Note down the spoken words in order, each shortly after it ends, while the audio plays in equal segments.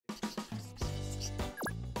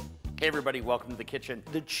Hey everybody, welcome to the kitchen.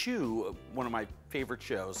 The Chew, one of my favorite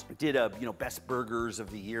shows, did a best burgers of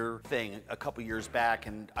the year thing a couple years back,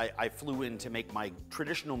 and I flew in to make my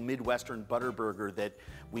traditional Midwestern butter burger that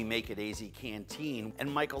we make at AZ Canteen.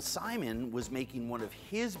 And Michael Simon was making one of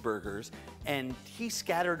his burgers, and he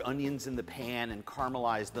scattered onions in the pan and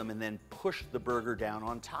caramelized them and then pushed the burger down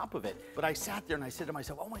on top of it. But I sat there and I said to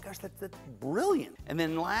myself, oh my gosh, that's brilliant. And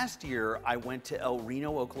then last year I went to El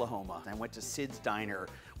Reno, Oklahoma. I went to Sid's Diner,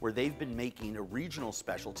 where they've been making a regional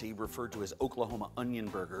specialty referred to as Oklahoma onion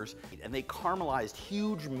burgers. And they caramelized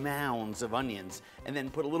huge mounds of onions and then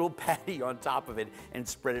put a little patty on top of it and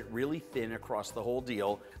spread it really thin across the whole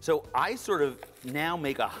deal. So I sort of now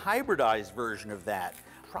make a hybridized version of that.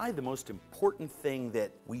 Probably the most important thing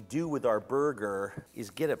that we do with our burger is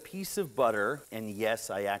get a piece of butter, and yes,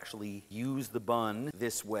 I actually use the bun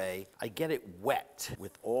this way. I get it wet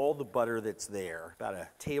with all the butter that's there, about a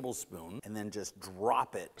tablespoon, and then just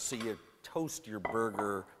drop it so you toast your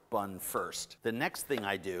burger bun first. The next thing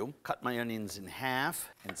I do, cut my onions in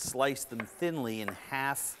half and slice them thinly in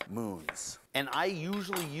half moons. And I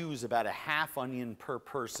usually use about a half onion per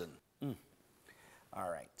person. All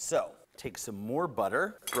right, so take some more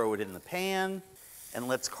butter, throw it in the pan, and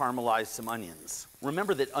let's caramelize some onions.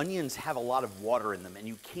 Remember that onions have a lot of water in them, and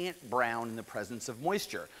you can't brown in the presence of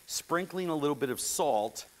moisture. Sprinkling a little bit of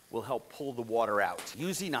salt will help pull the water out.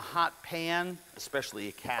 Using a hot pan, especially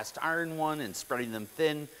a cast iron one, and spreading them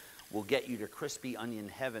thin will get you to crispy onion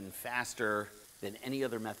heaven faster than any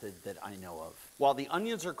other method that I know of. While the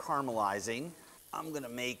onions are caramelizing, I'm gonna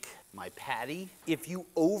make my patty. If you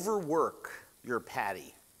overwork your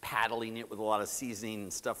patty, paddling it with a lot of seasoning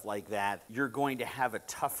and stuff like that, you're going to have a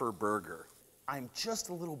tougher burger. I'm just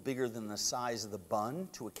a little bigger than the size of the bun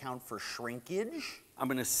to account for shrinkage. I'm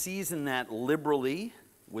gonna season that liberally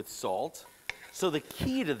with salt. So the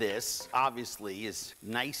key to this, obviously, is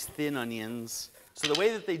nice thin onions. So the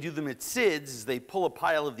way that they do them at Sid's is they pull a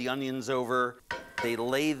pile of the onions over, they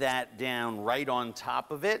lay that down right on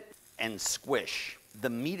top of it, and squish. The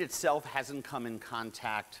meat itself hasn't come in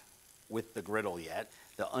contact with the griddle yet.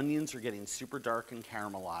 The onions are getting super dark and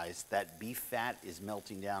caramelized. That beef fat is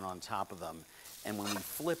melting down on top of them. And when we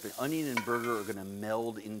flip it, onion and burger are gonna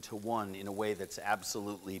meld into one in a way that's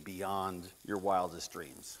absolutely beyond your wildest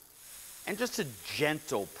dreams. And just a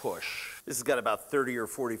gentle push. This has got about 30 or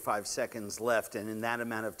 45 seconds left, and in that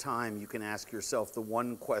amount of time, you can ask yourself the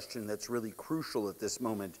one question that's really crucial at this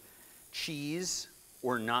moment: cheese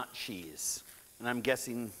or not cheese? And I'm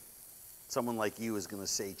guessing someone like you is gonna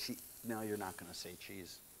say cheese. No, you're not gonna say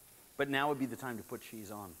cheese. But now would be the time to put cheese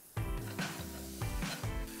on.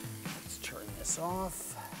 Let's turn this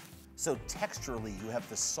off. So texturally, you have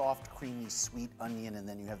the soft, creamy, sweet onion, and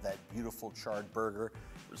then you have that beautiful charred burger.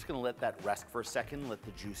 We're just gonna let that rest for a second, let the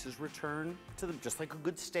juices return to them, just like a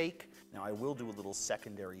good steak. Now I will do a little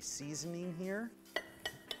secondary seasoning here.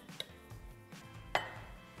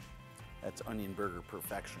 That's onion burger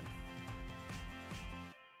perfection.